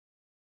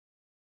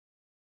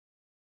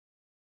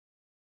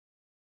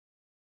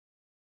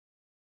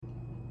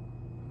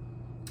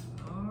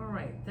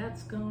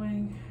that's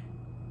going.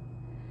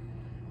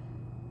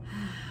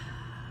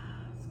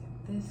 Let's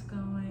get this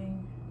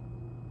going.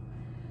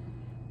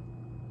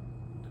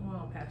 Come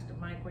on, Pastor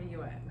Mike, where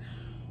you at?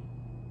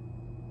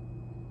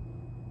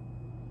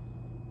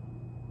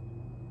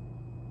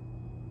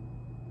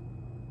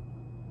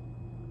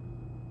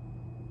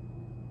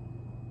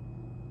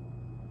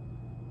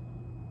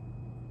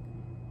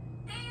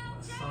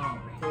 Song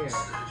here.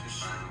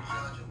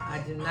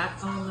 I did not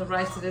own the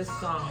rights to this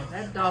song.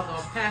 That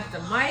doggone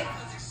Pastor Mike,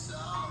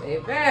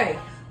 baby.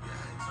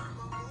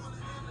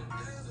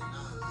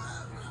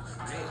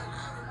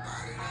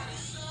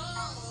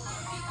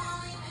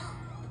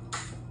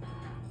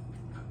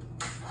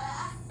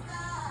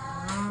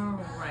 All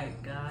right,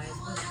 guys,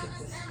 let's get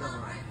this going.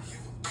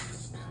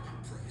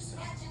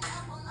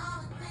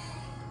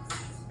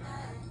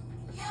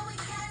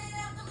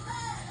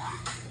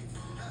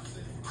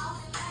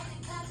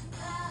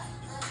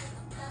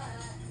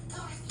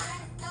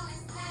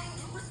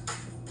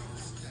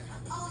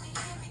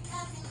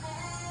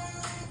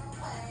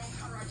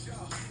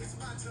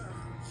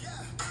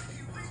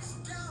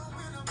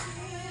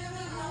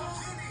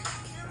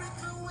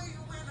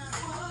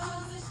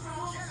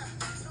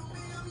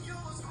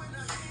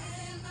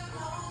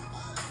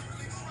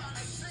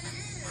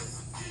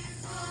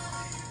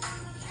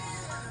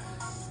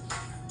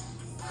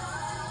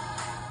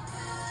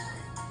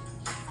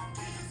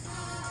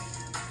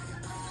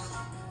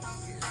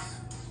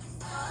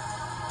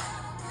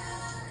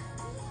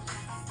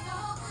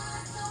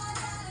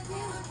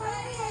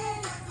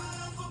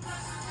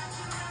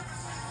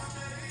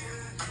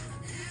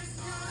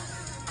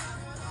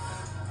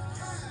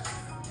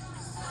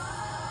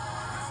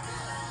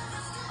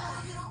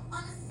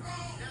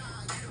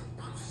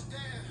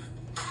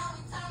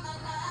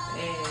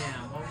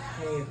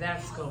 Okay,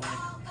 that's going.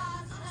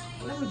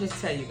 Let me just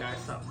tell you guys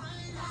something.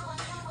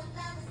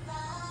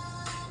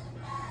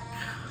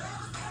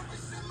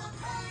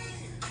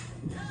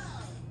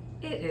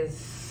 It is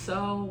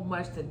so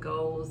much that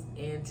goes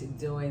into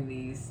doing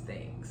these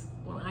things.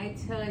 When I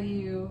tell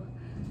you,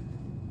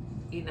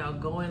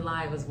 going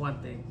live is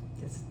one thing.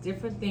 It's a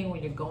different thing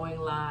when you're going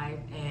live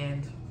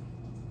and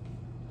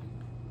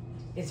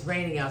it's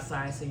raining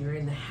outside, so you're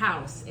in the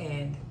house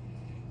and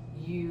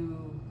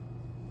you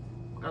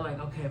are like,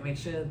 okay, make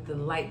sure the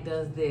light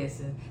does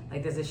this, and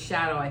like there's a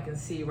shadow I can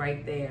see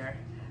right there.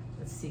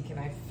 Let's see, can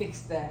I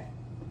fix that?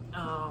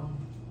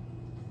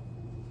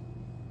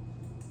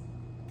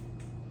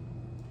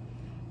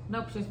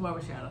 Nope, just more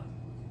of a shadow.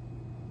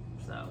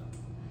 So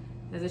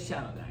there's a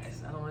shadow,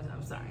 guys.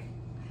 I'm sorry.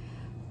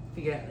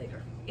 Figure it out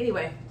later.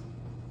 Anyway,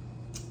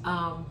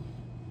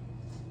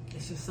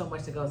 it's just so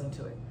much that goes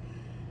into it.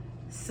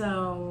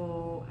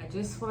 So I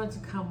just wanted to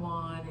come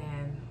on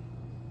and,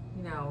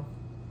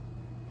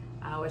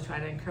 I always try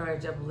to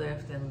encourage,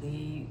 uplift, and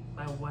lead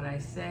by what I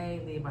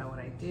say, lead by what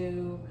I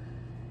do,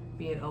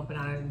 being open,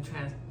 honest,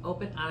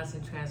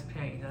 and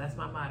transparent. That's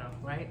my motto,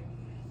 right?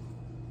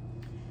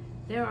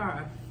 There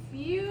are a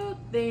few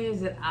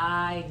things that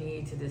I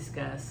need to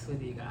discuss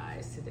with you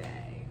guys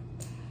today.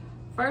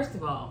 First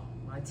of all,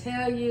 I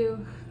tell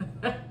you,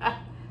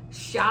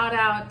 shout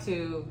out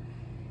to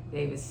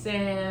David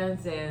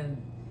Sands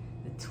and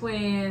the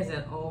twins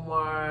and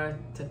Omar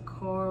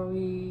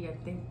Takori, I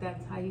think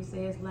that's how you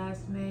say his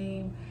last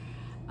name,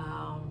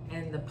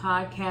 and the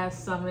podcast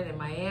summit in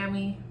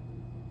Miami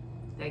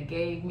that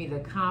gave me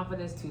the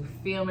confidence to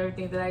film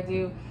everything that I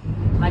do.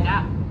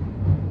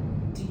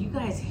 Do you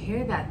guys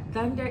hear that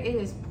thunder? It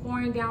is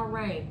pouring down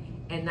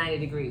rain and 90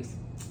 degrees.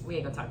 We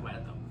ain't gonna talk about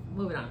it though.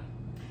 Moving on.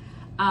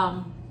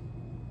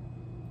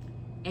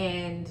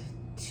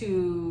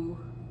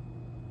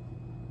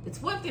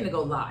 It's one thing to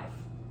go live.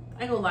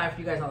 I go live for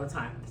you guys all the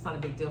time. It's not a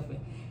big deal for me.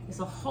 It's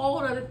a whole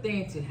other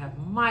thing to have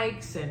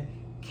mics and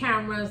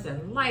cameras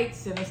and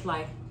lights, and it's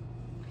like,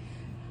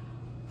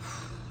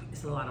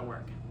 it's a lot of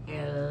work.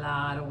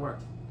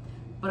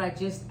 But I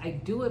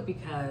do it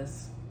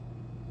because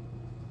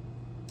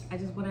I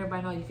just want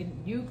everybody to know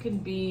you can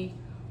be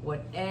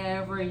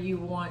whatever you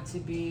want to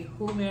be,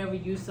 whomever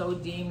you so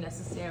deem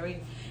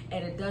necessary,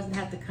 and it doesn't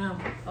have to come.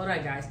 Hold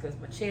on, guys, because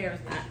my chair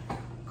is not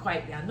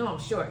quite down. No, I'm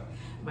short.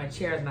 My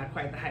chair is not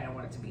quite the height I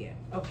want it to be at.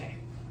 Okay.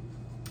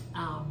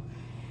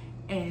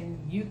 And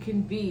you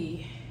can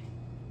be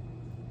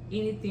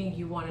anything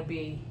you want to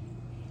be.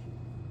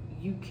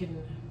 You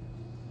can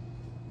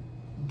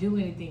do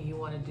anything you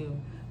want to do,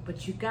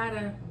 but you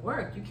gotta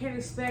work. You can't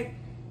expect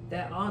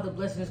that all the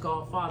blessings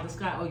gonna fall out of the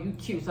sky. Oh, you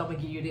cute, so I'm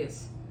gonna give you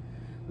this.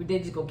 They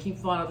just gonna keep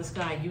falling out of the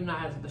sky. You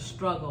not have to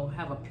struggle,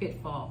 have a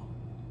pitfall.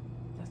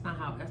 That's not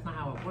how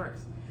it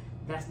works.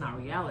 That's not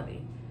reality.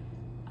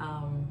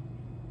 I'm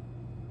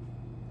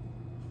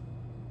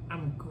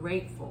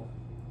grateful.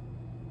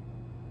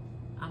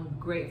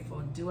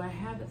 Do I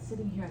have it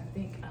sitting here? I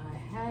think I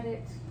had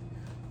it.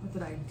 What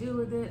did I do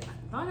with it? I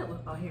thought it was,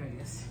 oh, here it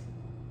is.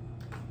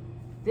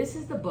 This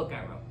is the book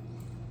I wrote.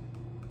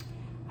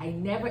 I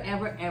never,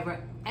 ever, ever,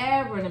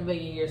 ever in a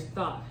million years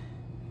thought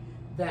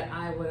that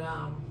I would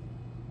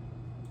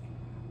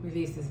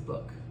release this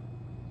book.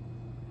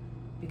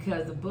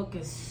 because the book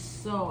it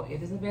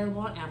is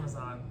available on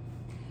Amazon.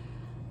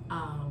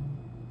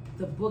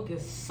 The book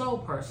is so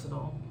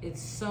personal.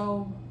 It's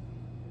so,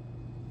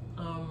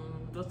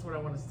 what's what I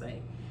want to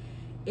say?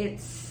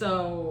 It's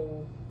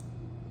so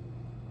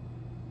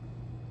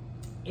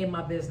in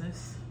my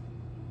business.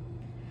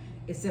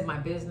 It's in my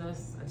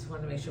business. I just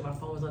wanted to make sure my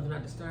phone was on Do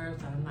Not Disturb,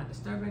 so I'm not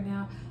disturbed right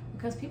now,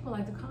 because people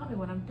like to call me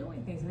when I'm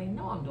doing things, and they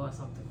know I'm doing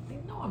something. They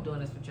know I'm doing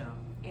this for y'all.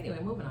 Anyway,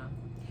 moving on.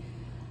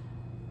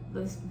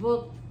 This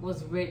book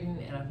was written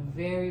at a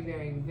very,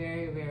 very,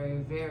 very, very,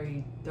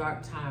 very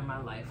dark time in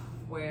my life,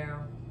 where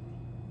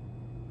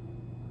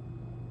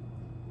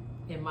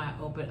in my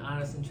open,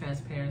 honest, and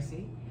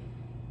transparency,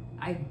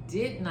 I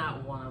did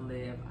not want to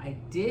live. I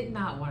did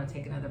not want to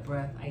take another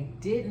breath. I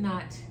did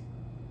not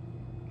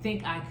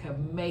think I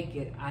could make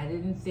it. I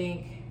didn't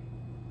think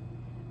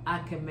I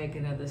could make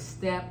another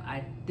step.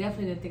 I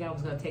definitely didn't think I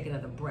was going to take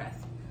another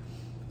breath.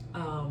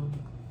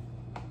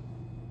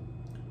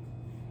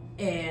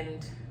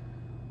 And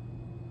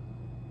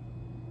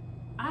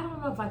I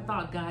don't know if I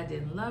thought God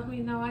didn't love me.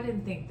 No, I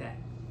didn't think that.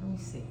 Let me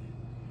see.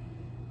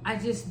 I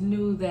just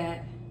knew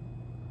that,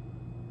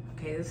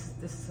 okay, this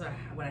is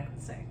what I can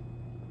say.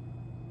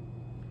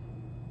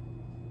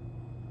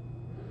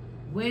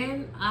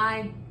 When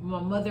my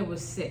mother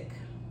was sick,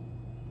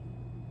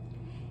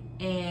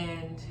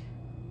 and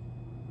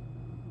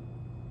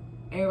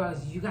everybody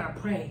was, you gotta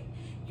pray.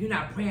 You're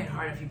not praying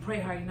hard. If you pray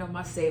hard, you know,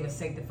 my saved and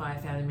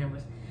sanctified family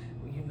members,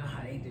 well, you know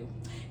how they do.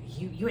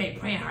 You ain't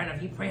praying hard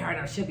enough. You pray hard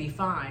enough, she'll be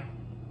fine.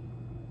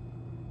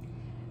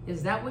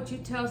 Is that what you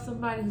tell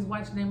somebody who's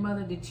watching their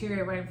mother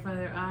deteriorate right in front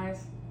of their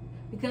eyes?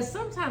 Because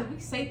sometimes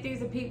we say things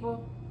to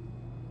people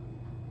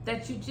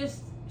that you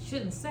just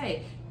shouldn't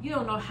say. You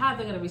don't know how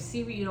they're going to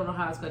receive it. You don't know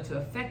how it's going to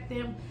affect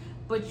them.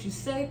 But you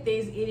say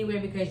things anyway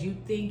because you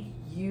think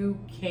you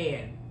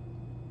can.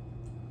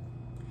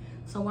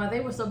 So while they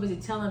were so busy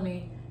telling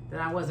me that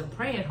I wasn't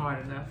praying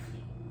hard enough,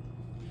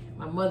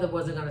 my mother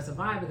wasn't going to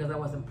survive because I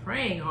wasn't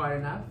praying hard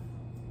enough,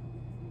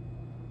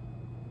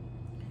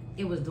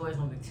 it was doing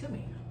something to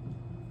me.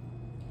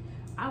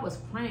 I was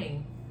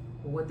praying,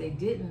 but what they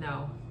didn't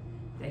know,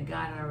 that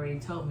God had already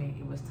told me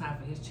it was time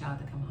for his child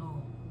to come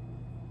home.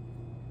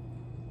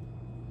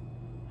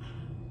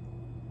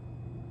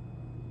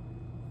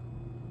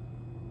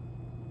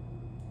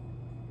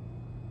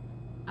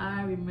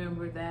 I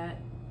remember that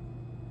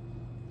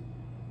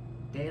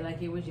day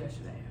like it was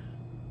yesterday,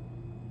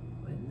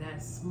 when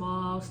that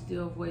small,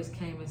 still voice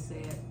came and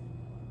said,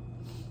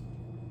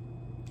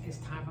 it's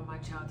time for my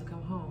child to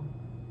come home.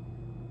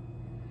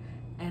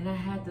 And I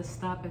had to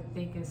stop and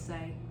think and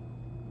say,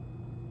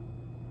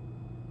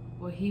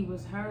 well, he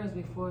was hers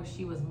before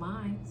she was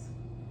mine.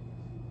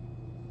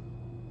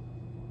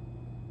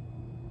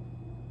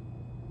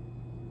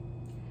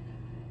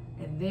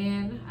 And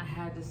then I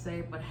had to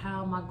say, but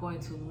how am I going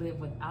to live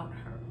without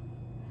her?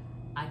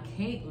 I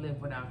can't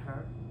live without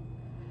her.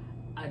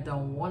 I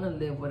don't want to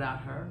live without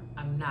her.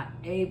 I'm not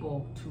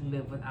able to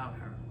live without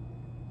her.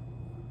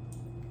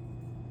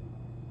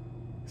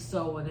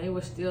 So when they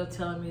were still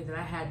telling me that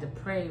I had to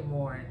pray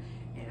more,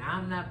 and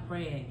I'm not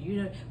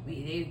praying,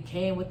 they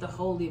came with the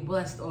holy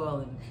blessed oil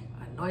and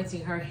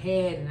anointing her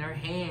head and her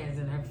hands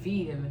and her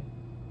feet, and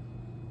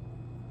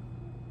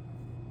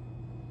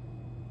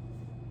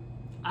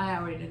I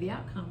already knew the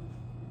outcome.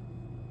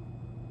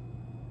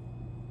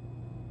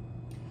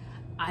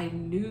 I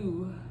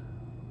knew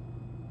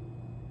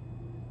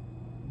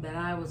that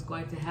I was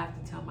going to have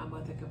to tell my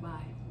mother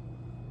goodbye.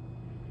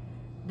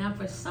 Now,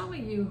 for some of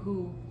you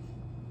who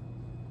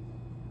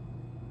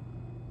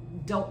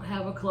don't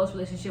have a close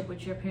relationship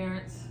with your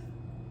parents,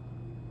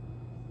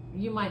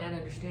 you might not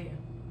understand.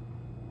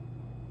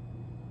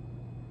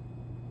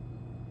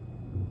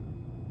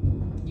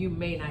 You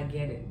may not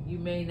get it. You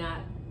may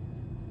not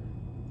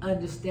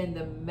understand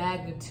the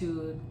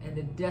magnitude and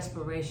the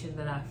desperation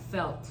that I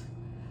felt,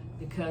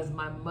 because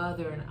my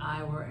mother and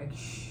I were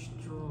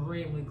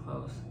extremely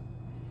close.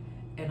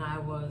 And I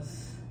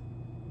was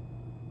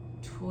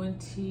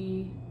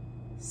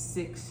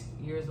 26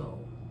 years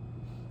old.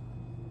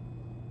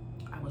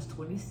 I was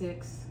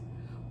 26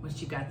 when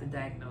she got the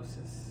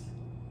diagnosis.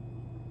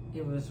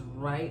 It was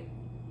right,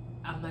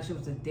 I'm not sure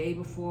if it was the day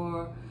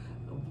before,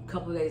 a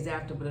couple of days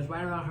after, but it was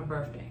right around her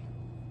birthday.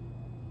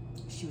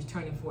 She was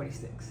turning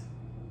 46.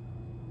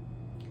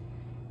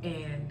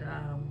 And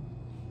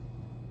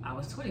I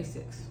was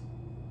 26.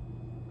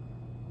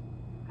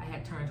 I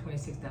had turned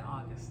 26 that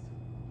August.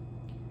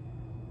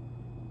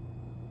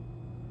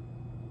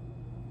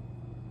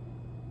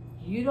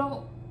 You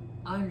don't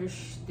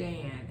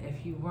understand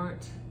if you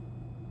weren't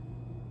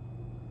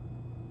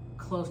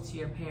close to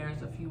your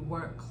parents, if you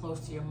weren't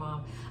close to your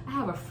mom. I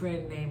have a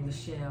friend named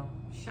Lachelle.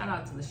 Shout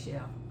out to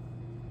Lachelle.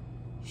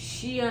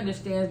 She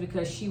understands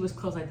because she was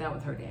close like that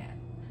with her dad.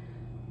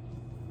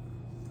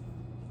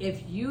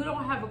 If you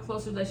don't have a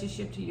close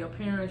relationship to your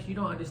parents, you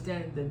don't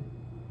understand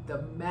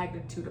the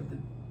magnitude of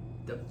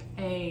the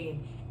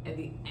pain and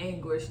the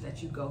anguish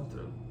that you go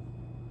through.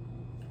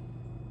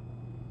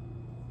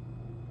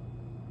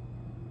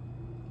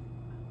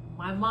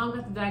 My mom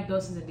got the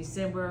diagnosis in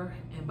December,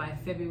 and by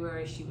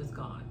February she was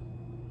gone.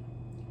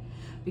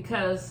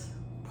 Because,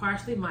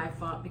 partially my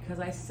fault,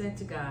 because I said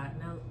to God,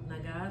 now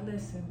God,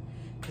 listen,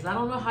 because I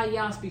don't know how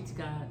y'all speak to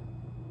God,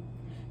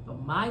 but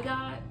my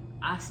God,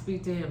 I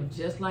speak to him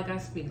just like I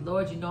speak.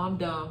 Lord, you know I'm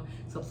dumb,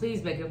 so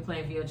please make it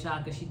plain for your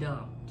child because she's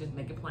dumb. Just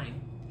make it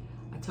plain.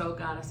 I told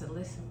God, I said,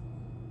 listen,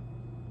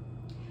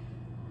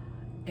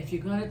 if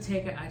you're going to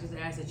take her, I just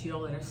ask that you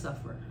don't let her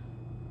suffer.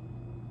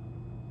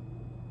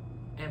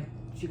 And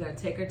if you're going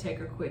to take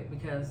her quick,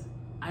 because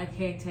I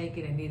can't take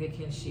it and neither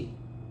can she.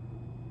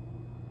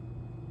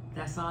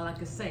 That's all I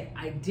can say.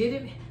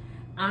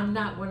 I'm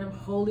not one of them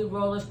holy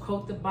rollers,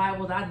 quote the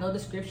Bible. I know the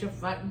scripture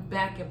front and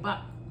back and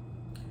back.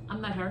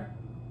 I'm not her.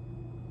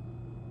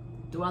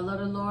 Do I love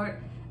the Lord?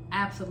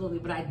 Absolutely.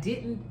 But I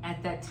didn't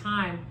at that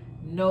time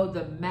know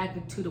the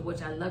magnitude of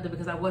which I loved him,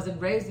 because I wasn't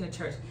raised in a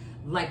church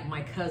like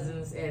my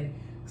cousins and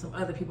some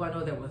other people I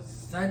know that was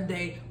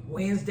Sunday,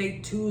 Wednesday,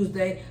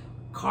 Tuesday,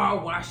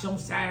 car wash on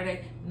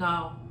Saturday.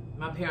 No,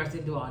 my parents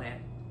didn't do all that.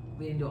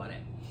 We didn't do all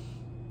that.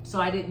 So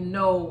I didn't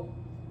know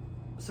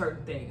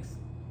certain things.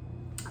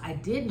 I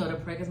did know to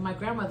pray because my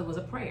grandmother was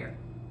a prayer.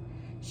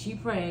 She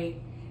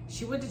prayed.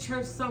 She went to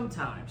church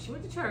sometime.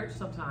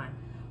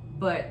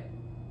 But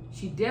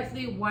she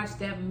definitely watched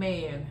that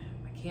man,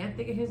 I can't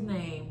think of his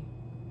name,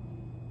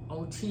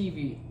 on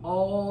TV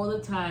all the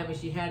time. And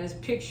she had his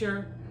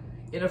picture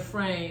in a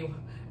frame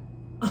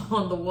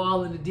on the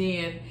wall in the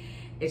den.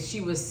 And she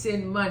was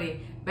sending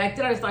money. Back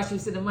then I just thought she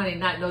was sending money and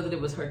not know that it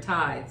was her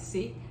tithes.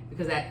 See?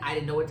 Because I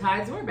didn't know what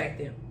tithes were back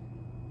then.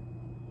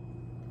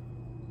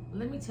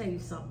 Let me tell you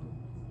something.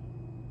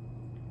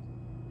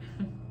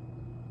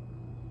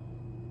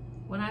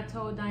 When I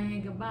told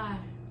Diane goodbye,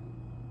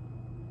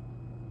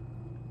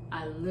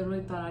 I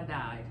literally thought I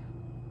died.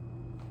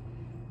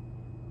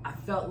 I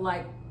felt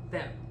like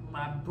that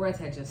my breath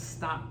had just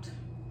stopped.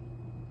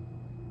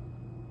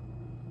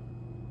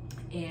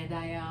 And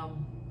I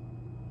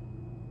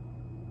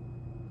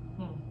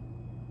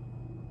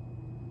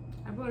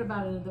wrote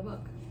about it in the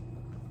book.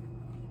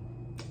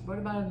 Wrote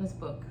about it in this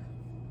book.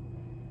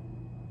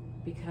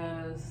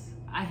 Because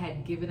I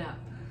had given up.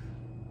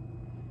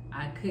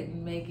 I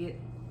couldn't make it.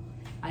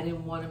 I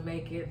didn't want to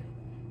make it.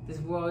 This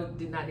world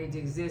did not need to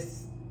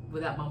exist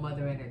without my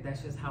mother in it.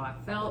 That's just how I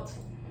felt.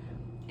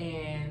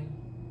 And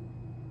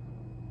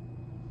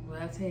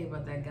well, I tell you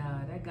about that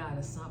God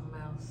is something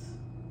else.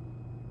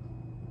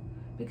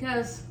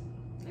 Because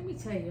let me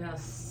tell you how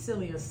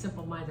silly and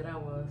simple-minded I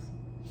was.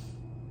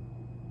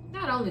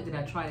 Not only did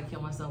I try to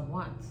kill myself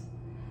once,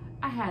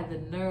 I had the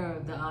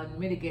nerve, the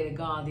unmitigated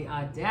gall, the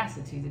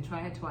audacity to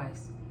try it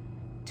twice.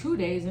 2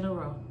 days in a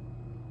row.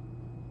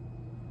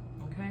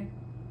 Okay?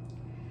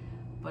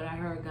 But I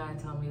heard God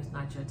tell me it's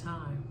not your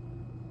time.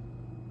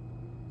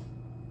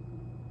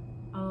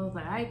 I was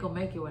like, I ain't gonna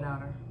make it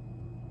without her.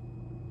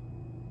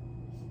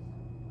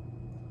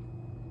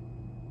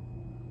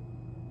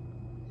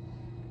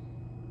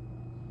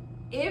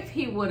 If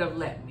he would have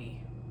let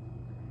me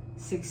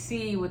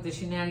succeed with the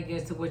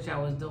shenanigans to which I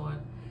was doing,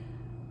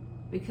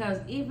 because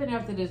even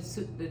after the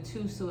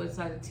 2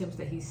 suicide attempts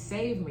that he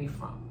saved me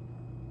from,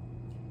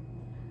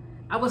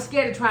 I was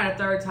scared to try it a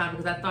third time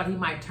because I thought he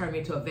might turn me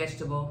into a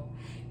vegetable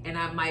and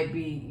I might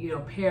be,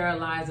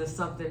 paralyzed or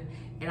something,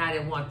 and I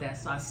didn't want that.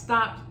 So I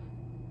stopped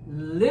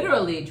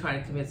literally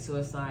trying to commit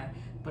suicide,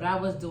 but I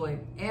was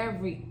doing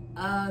every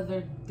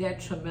other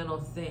detrimental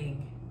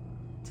thing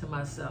to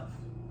myself.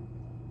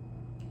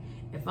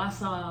 If I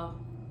saw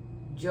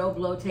Joe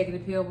Blow taking a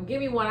pill, well, give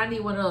me one, I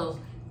need one of those.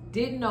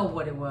 Didn't know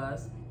what it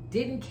was.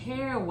 Didn't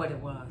care what it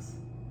was.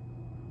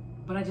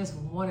 But I just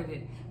wanted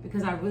it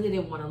because I really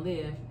didn't want to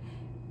live.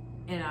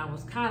 And I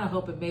was kind of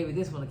hoping maybe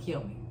this one would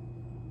kill me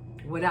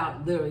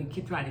without literally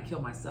trying to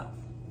kill myself.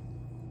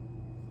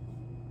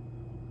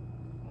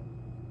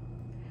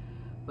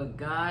 But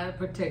God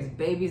protects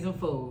babies and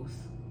fools.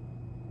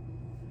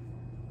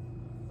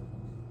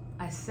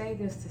 I say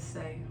this to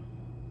say,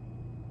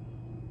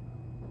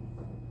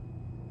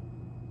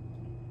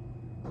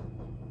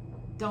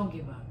 don't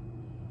give up.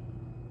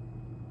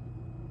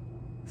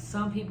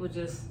 Some people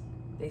just,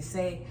 they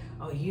say,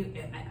 oh,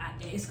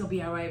 it's going to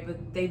be all right,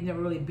 but they've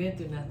never really been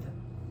through nothing.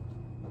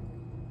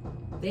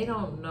 They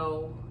don't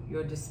know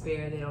your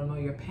despair. They don't know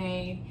your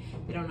pain.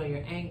 They don't know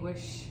your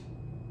anguish.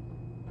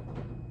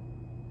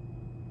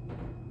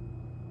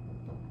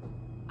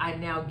 I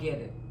now get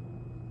it.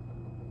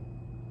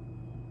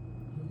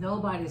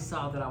 Nobody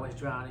saw that I was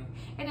drowning.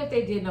 And if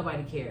they did,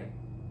 nobody cared.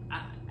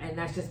 And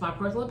that's just my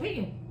personal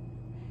opinion.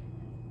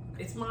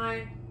 It's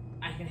mine.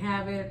 I can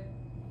have it.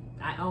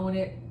 I own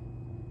it.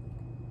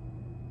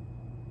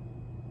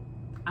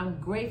 I'm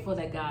grateful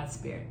that God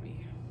spared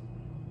me.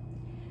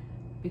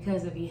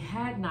 Because if he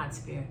had not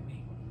spared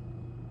me,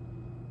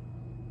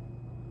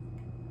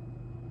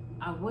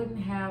 I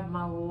wouldn't have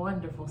my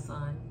wonderful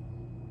son.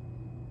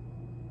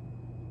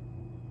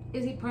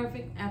 Is he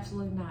perfect?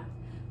 Absolutely not.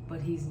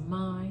 But he's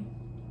mine.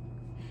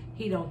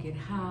 He don't get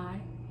high.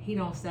 He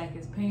don't sack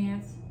his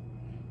pants.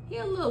 He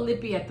a little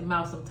lippy at the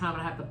mouth sometimes.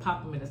 I have to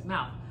pop him in his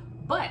mouth.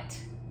 But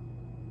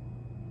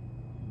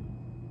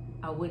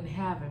I wouldn't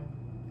have him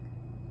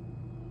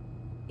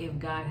if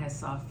God had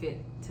saw fit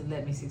to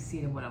let me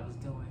succeed in what I was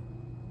doing.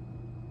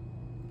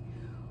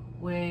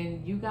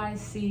 When you guys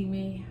see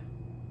me,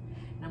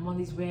 and I'm on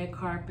these red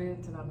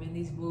carpets, and I'm in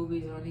these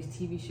movies or on these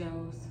TV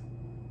shows,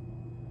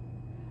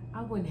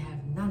 I wouldn't have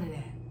none of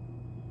that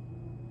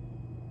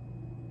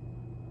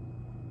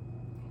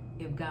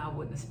if God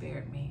wouldn't have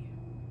spared me.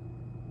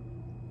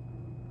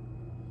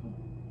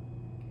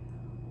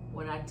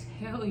 When I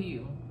tell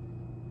you,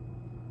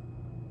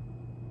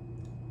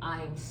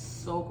 I am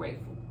so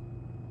grateful.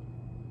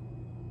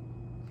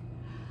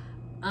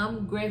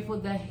 I'm grateful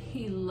that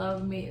He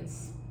loved me in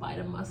spite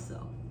of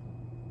myself.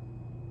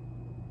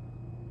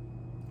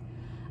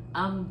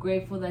 I'm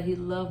grateful that He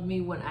loved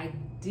me when I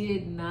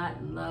did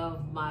not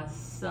love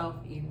myself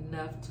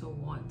enough to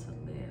want to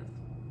live.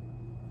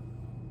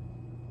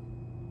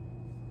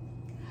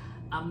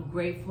 I'm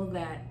grateful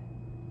that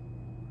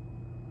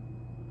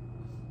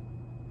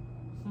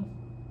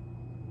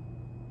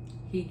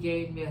He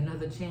gave me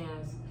another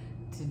chance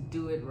to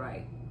do it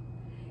right.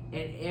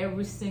 And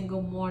every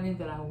single morning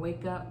that I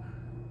wake up,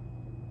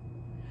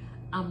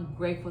 I'm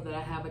grateful that I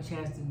have a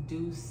chance to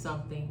do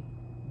something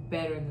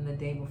better than the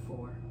day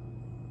before.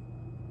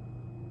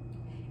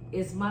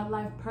 Is my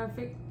life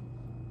perfect?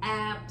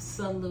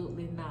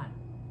 Absolutely not.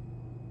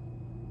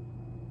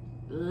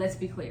 Let's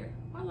be clear.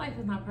 My life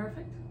is not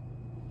perfect.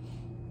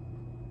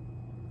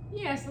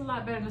 Yeah, it's a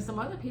lot better than some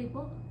other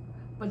people,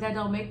 but that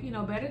don't make me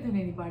no better than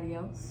anybody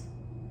else.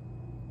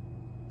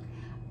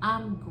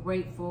 I'm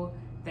grateful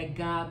that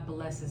God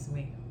blesses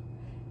me,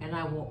 and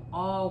I will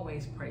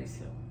always praise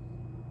Him.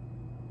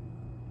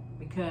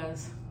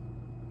 Because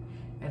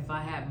if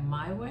I had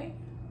my way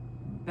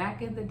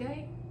back in the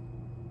day,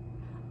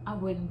 I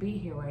wouldn't be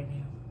here right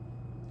now.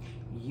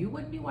 You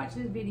wouldn't be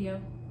watching this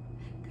video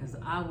because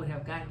I would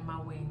have gotten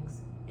my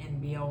wings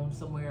and be on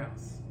somewhere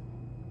else.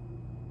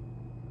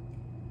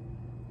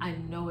 I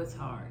know it's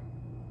hard.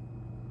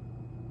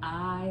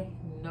 I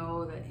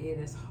know that it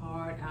is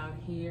hard out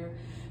here.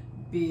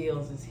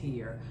 Bills is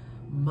here.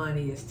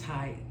 Money is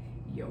tight.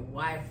 Your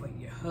wife or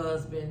your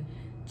husband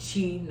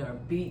cheating or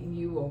beating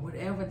you or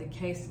whatever the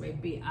case may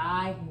be.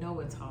 I know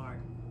it's hard.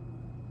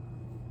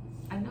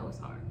 I know it's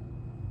hard.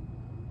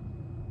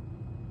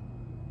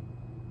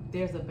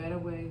 There's a better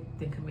way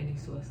than committing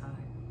suicide.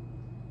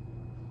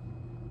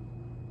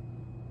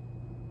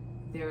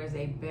 There is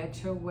a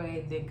better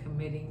way than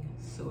committing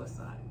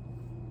suicide.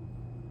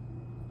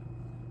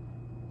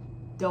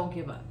 Don't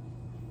give up.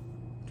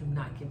 Do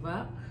not give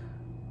up.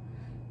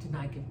 Do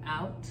not give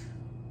out.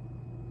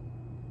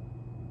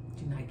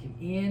 Do not give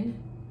in.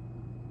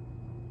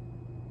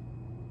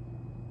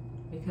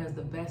 Because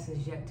the best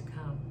is yet to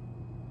come.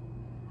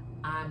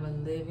 I'm a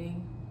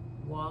living,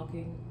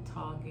 walking,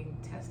 talking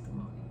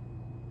testimony.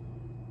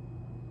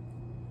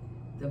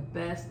 The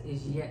best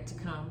is yet to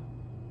come.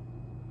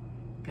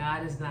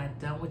 God is not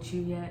done with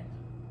you yet.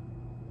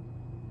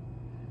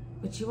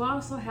 But you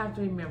also have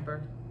to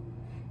remember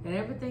that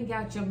everything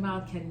out your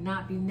mouth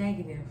cannot be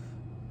negative.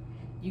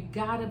 You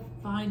gotta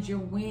find your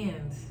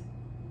wins.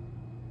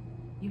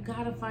 You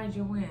gotta find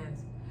your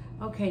wins.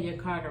 Okay, your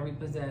car got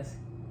repossessed,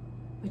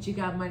 but you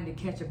got money to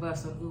catch a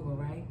bus on Uber,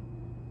 right?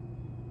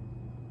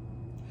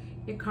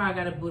 Your car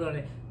got a boot on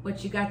it,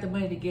 but you got the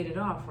money to get it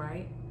off,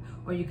 right?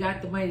 Or you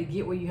got the money to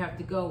get where you have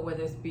to go,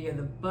 whether it's via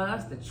the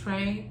bus, the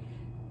train,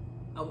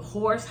 a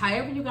horse,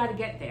 however you got to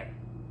get there.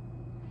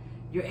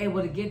 You're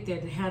able to get there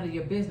to handle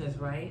your business,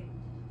 right?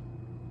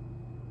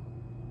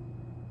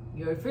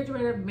 Your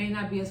refrigerator may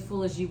not be as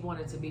full as you want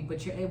it to be,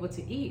 but you're able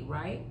to eat,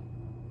 right?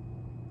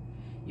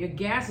 Your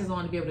gas is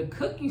on to be able to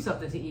cook you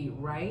something to eat,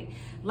 right?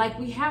 Like,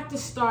 we have to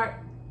start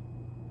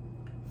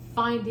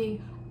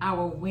finding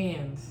our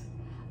wins.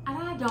 And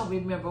I don't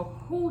remember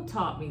who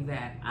taught me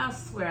that. I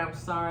swear, I'm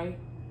sorry.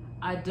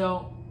 I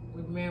don't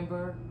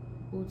remember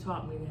who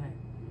taught me that.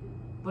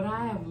 But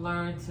I have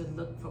learned to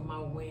look for my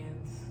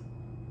wins.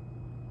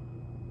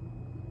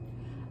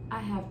 I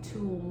have 2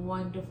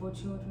 wonderful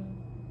children.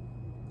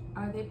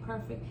 Are they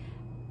perfect?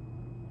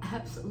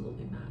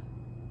 Absolutely not.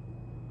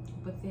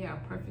 But they are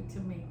perfect to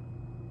me.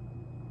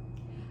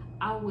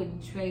 I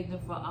wouldn't trade them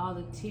for all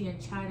the tea in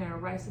China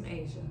and rice in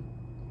Asia.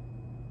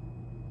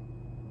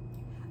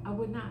 I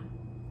would not.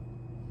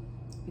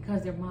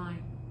 Because they're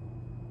mine.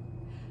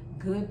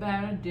 Good,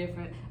 bad, or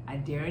different. I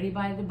dare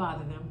anybody to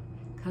bother them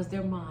because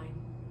they're mine.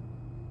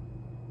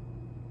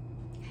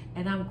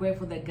 And I'm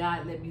grateful that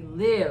God let me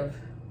live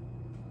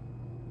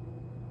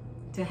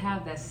to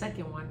have that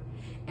second one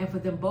and for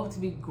them both to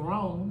be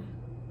grown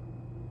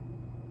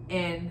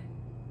and,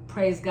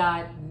 praise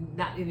God,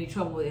 not in any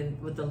trouble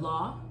with the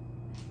law.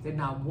 They're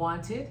not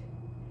wanted.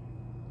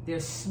 They're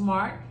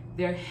smart.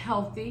 They're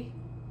healthy.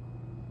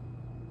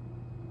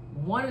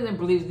 One of them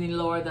believes in the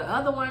Lord. The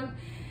other one,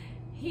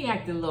 he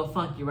acting a little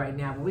funky right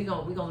now, but we're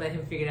gonna let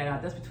him figure that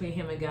out. That's between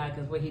him and God,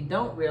 because what he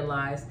don't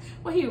realize,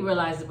 well, he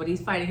realizes, but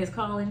he's fighting his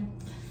calling.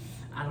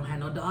 I don't have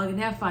no dog in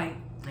that fight.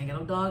 I ain't got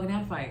no dog in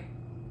that fight.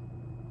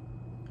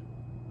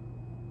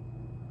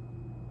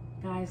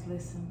 Guys,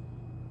 listen.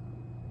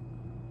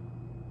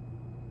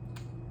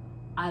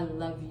 I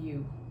love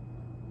you.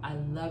 I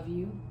love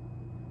you.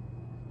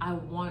 I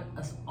want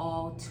us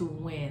all to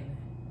win.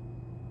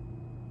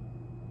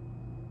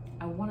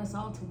 I want us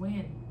all to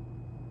win.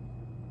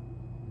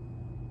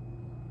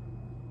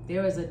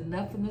 There is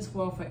enough in this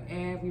world for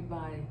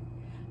everybody.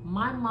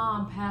 My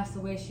mom passed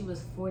away. She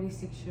was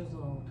 46 years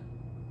old.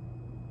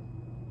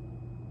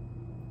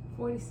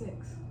 46.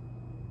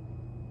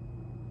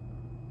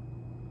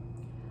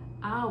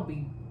 I'll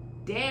be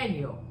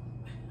Daniel.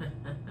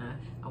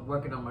 I'm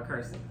working on my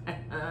cursing.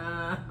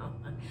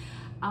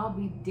 I'll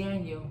be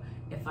Daniel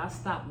if I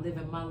stop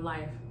living my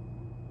life.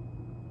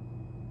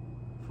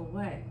 For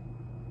what?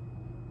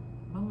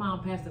 My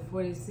mom passed at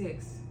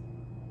 46.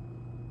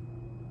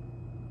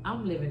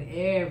 I'm living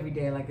every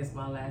day like it's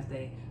my last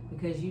day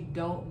because you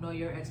don't know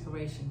your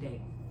expiration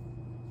date.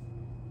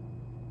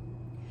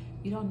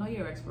 You don't know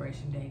your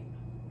expiration date.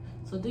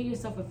 So do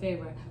yourself a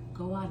favor.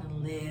 Go out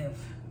and live.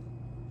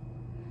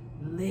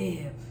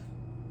 Live.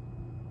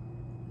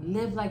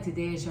 Live like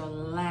today is your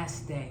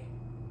last day.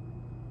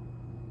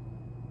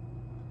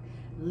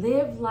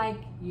 Live like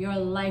your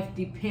life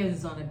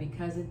depends on it,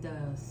 because it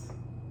does.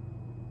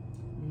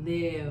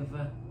 Live.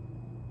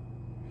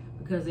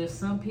 Because there's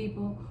some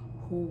people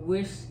who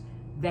wish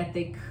that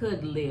they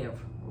could live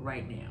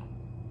right now.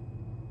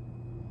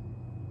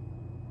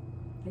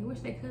 They wish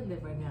they could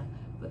live right now,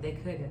 but they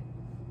couldn't.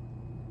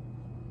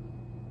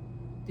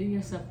 Do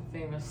yourself a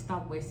favor.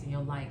 Stop wasting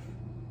your life.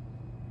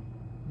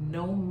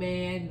 No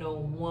man, no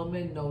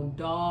woman, no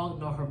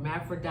dog, no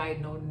hermaphrodite,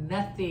 no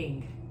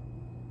nothing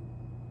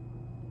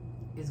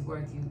is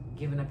worth you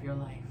giving up your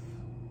life.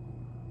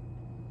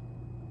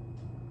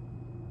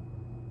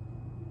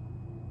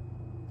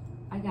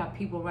 I got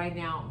people right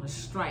now on a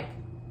strike.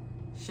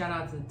 Shout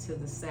out to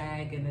the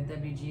SAG and the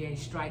WGA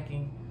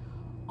striking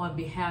on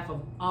behalf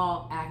of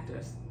all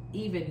actors,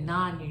 even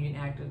non-union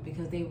actors,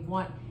 because they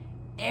want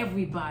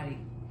everybody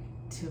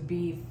to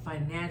be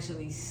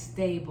financially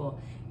stable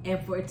and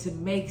for it to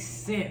make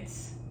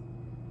sense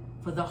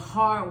for the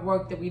hard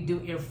work that we do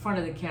in front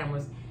of the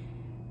cameras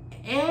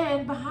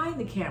and behind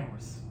the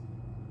cameras.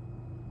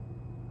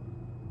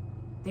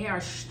 They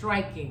are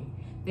striking.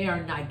 They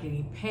are not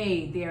getting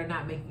paid. They are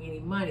not making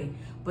any money,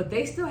 but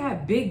they still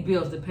have big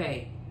bills to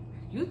pay.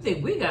 You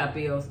think we got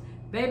bills?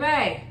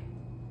 Baby,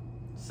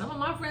 some of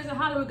my friends in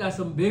Hollywood got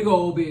some big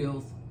old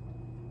bills.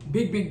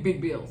 Big, big, big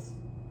bills.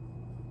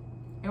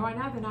 And right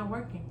now they're not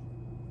working.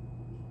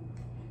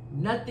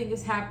 Nothing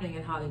is happening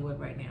in Hollywood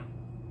right now.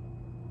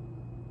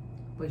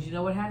 But you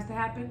know what has to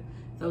happen?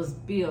 Those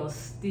bills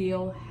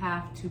still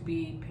have to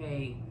be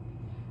paid.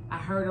 I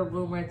heard a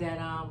rumor that,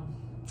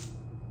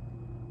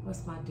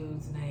 what's my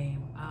dude's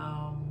name?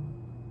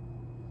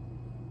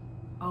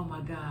 Oh my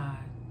God.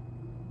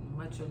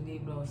 Metro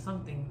Negro,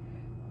 something.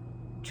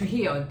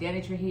 Trujillo,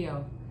 Danny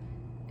Trujillo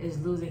is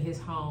losing his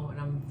home, and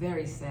I'm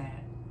very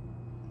sad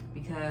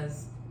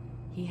because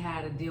he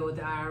had a deal with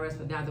the IRS,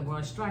 but now that we're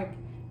on strike,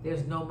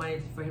 there's no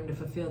money for him to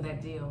fulfill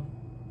that deal.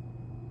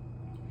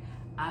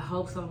 I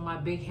hope some of my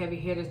big heavy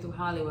hitters through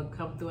Hollywood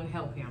come through and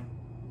help him.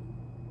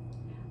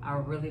 I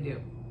really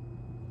do.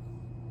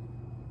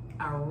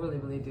 I really,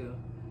 really do.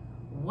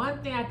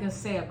 One thing I can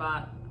say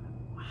about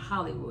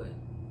Hollywood,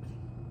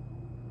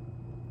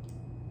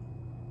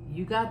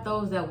 you got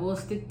those that will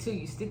stick to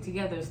you, stick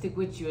together and stick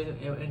with you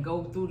and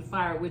go through the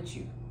fire with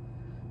you.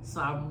 So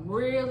I'm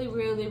really,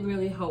 really,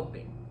 really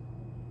hoping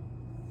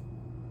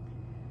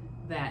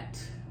that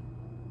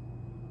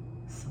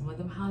some of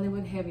them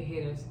Hollywood heavy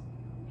hitters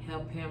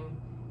help him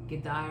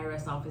get the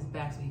IRS off his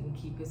back so he can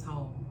keep his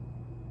home.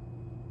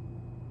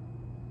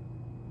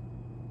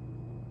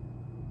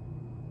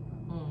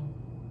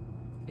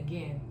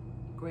 Again,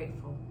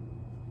 grateful.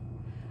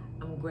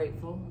 I'm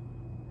grateful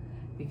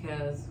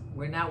because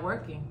we're not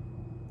working.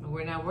 When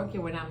we're not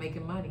working, we're not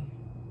making money.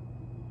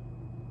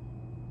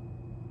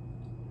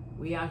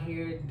 We out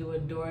here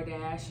doing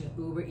DoorDash and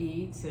Uber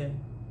Eats and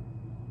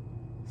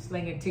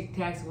slinging Tic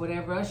Tacs,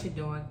 whatever else you're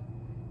doing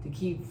to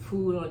keep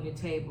food on your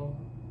table,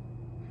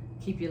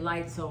 keep your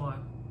lights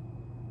on.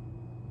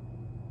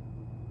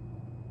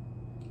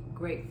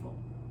 Grateful.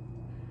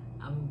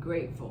 I'm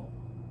grateful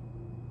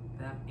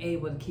that I'm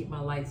able to keep my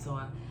lights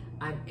on.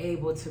 I'm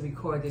able to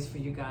record this for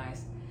you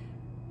guys.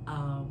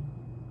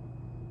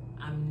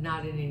 I'm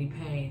not in any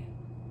pain.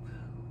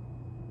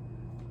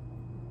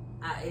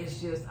 It's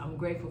just, I'm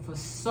grateful for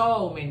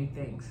so many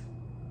things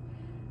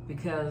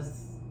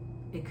because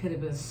it could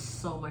have been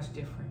so much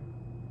different.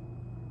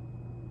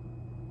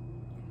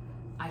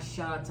 I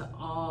shout out to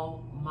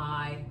all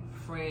my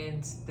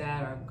friends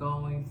that are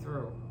going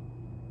through.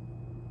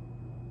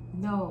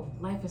 No,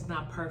 life is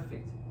not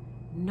perfect.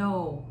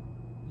 No,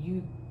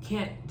 you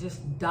can't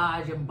just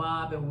dodge and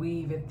bob and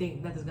weave and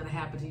think nothing's gonna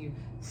happen to you.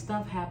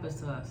 Stuff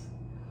happens to us.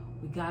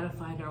 We gotta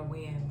find our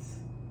wins.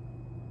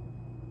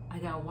 I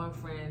got one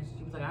friend,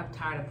 she was like, I'm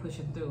tired of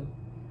pushing through.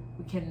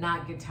 We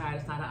cannot get tired,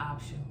 it's not an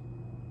option.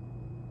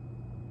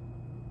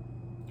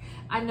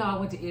 I know I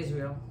went to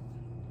Israel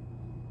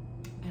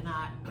and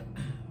I,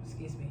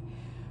 excuse me,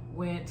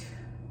 went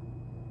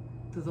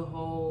through the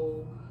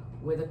whole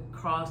where the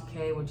cross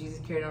came, where Jesus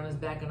carried on his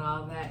back and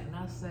all that. And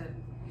I said,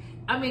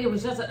 I mean, it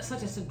was just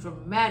such a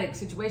dramatic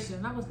situation.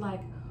 And I was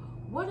like,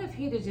 what if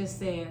he'd have just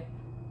said,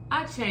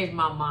 I changed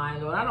my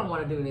mind, Lord, I don't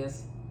want to do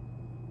this.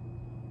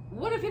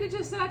 What if he'd have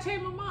just said, I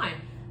changed my mind?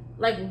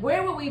 Like,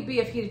 where would we be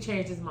if he'd have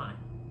changed his mind?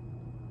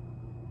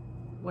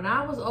 When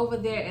I was over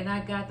there and I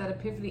got that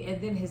epiphany,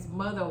 and then his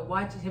mother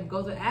watching him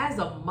go through, as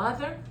a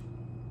mother,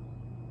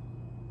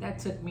 that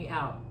took me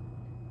out.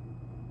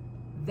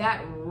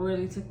 That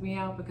really took me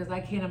out, because I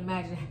can't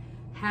imagine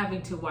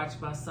having to watch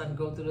my son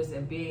go through this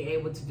and being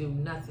able to do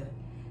nothing.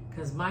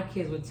 Because my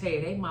kids would tell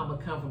you, they mama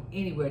come from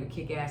anywhere to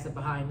kick ass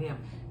behind them.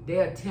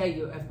 They'll tell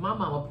you, if my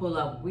mama pull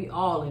up, we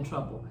all in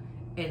trouble.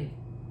 And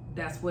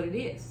that's what it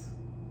is.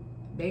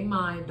 They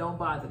mind, don't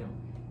bother them.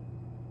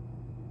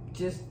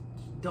 Just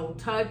don't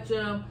touch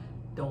them.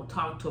 Don't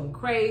talk to them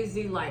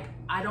crazy. Like,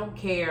 I don't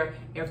care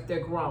if they're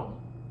grown.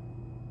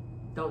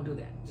 Don't do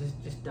that.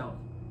 Just don't.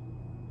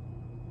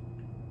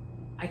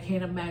 I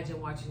can't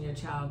imagine watching your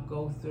child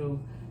go through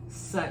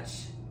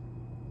such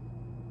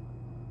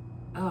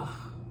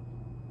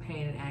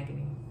pain and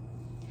agony.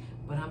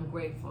 But I'm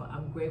grateful.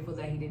 I'm grateful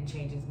that he didn't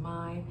change his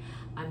mind.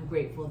 I'm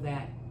grateful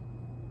that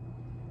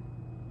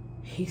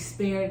he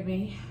spared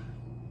me.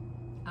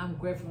 I'm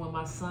grateful when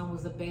my son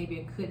was a baby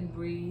and couldn't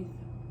breathe.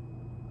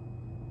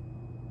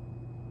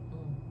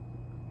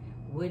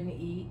 Wouldn't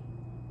eat.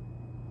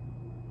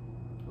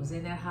 Was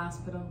in that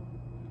hospital.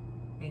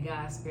 And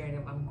God spared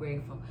him. I'm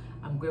grateful.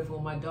 I'm grateful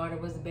when my daughter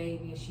was a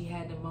baby and she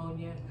had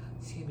pneumonia.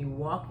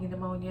 Walking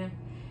pneumonia.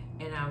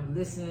 And I'm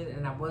listening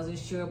and I wasn't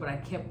sure, but I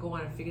kept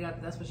going and figured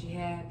out that's what she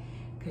had,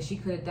 because she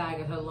could have died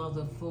because her lungs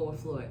were full of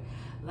fluid.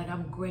 Like,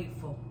 I'm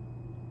grateful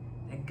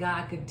that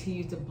God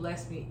continues to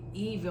bless me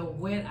even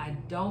when I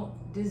don't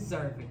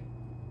deserve it.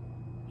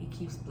 He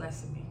keeps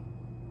blessing me.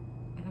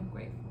 And I'm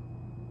grateful.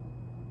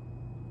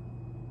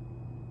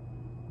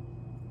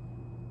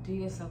 Do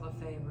yourself a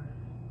favor.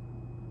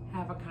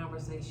 Have a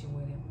conversation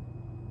with him.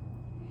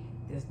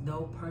 There's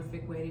no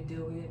perfect way to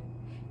do it.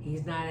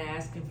 He's not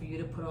asking for you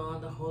to put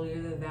on the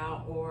holier than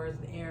thou ors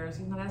and errors.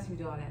 He's not asking you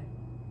to do all that.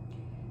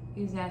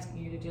 He's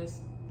asking you to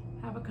just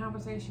have a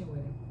conversation with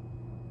him.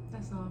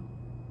 That's all.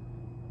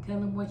 Tell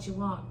him what you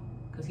want,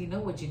 because he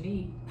knows what you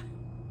need.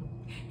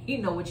 He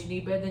knows what you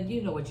need better than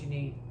you know what you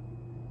need.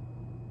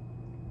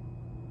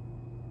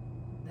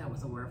 That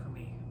was a word for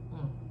me.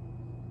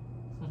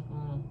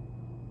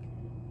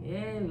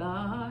 Yeah,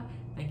 Lord.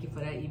 Thank you for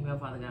that email,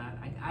 Father God.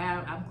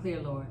 I'm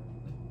clear, Lord.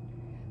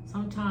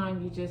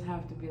 Sometimes you just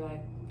have to be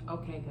like,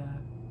 okay, God.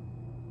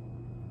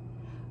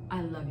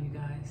 I love you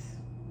guys.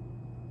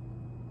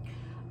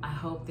 I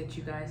hope that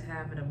you guys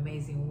have an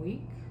amazing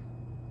week.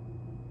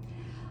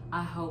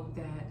 I hope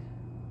that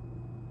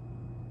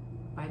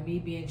by me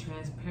being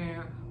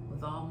transparent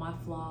with all my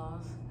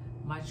flaws,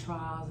 my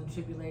trials and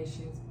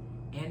tribulations,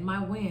 and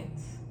my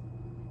wins,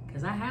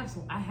 because I have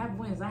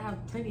wins. I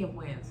have plenty of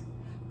wins,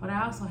 but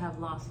I also have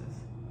losses.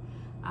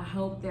 I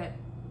hope that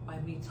by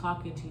me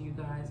talking to you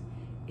guys,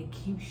 it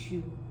keeps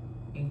you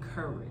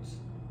encouraged,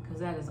 because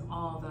that is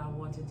all that I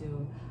want to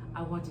do.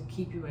 I want to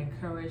keep you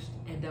encouraged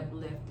and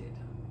uplifted.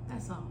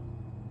 That's all.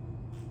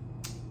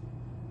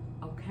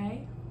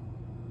 Okay?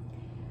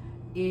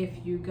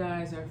 If you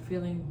guys are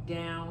feeling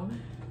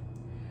down,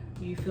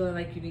 you feeling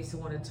like you need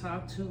someone to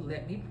talk to,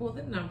 let me pull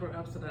the number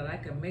up so that I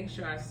can make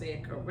sure I say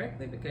it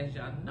correctly, because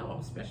y'all know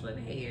I'm special in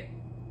the head.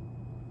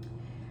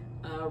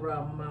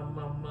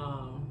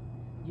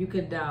 You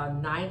can dial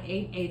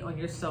 988 on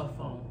your cell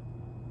phone.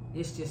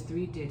 It's just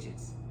 3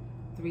 digits,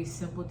 3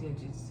 simple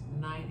digits,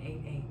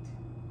 988.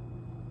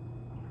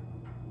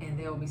 And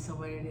there will be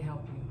somebody to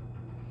help you.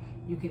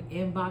 You can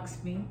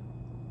inbox me,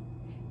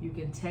 you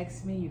can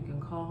text me, you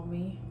can call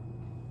me,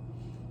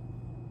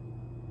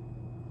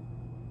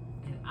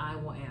 and I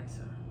will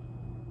answer,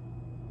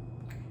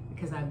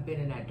 because I've been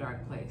in that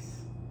dark place.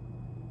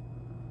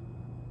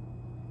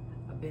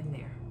 I've been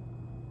there.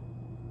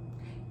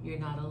 You're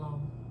not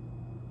alone.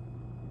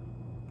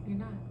 You're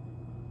not.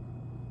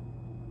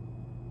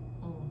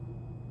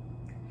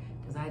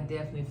 Because I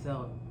definitely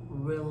felt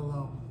real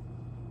alone.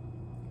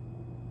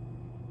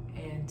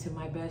 And to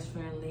my best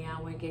friend,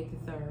 Leon Wingate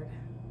III,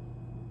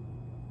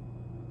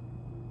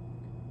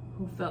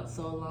 who felt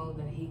so alone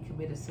that he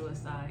committed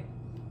suicide,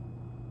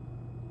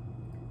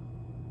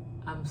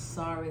 I'm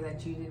sorry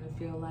that you didn't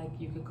feel like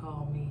you could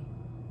call me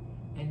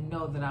and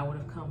know that I would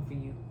have come for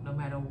you no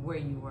matter where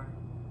you were.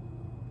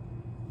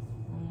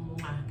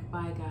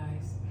 Goodbye,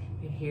 guys.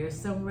 And here's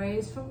some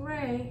rays from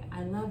Ray.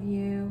 I love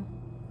you.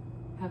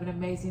 Have an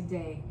amazing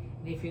day.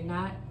 And if you're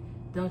not,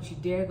 don't you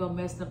dare go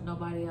messing up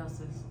nobody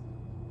else's.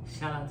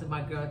 Shout out to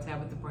my girl,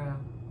 Tabitha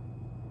Brown.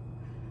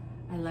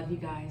 I love you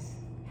guys.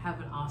 Have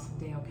an awesome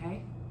day,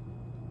 okay?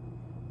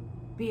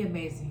 Be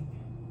amazing.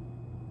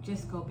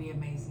 Just go be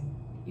amazing.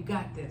 You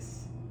got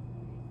this.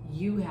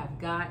 You have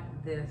got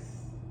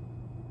this.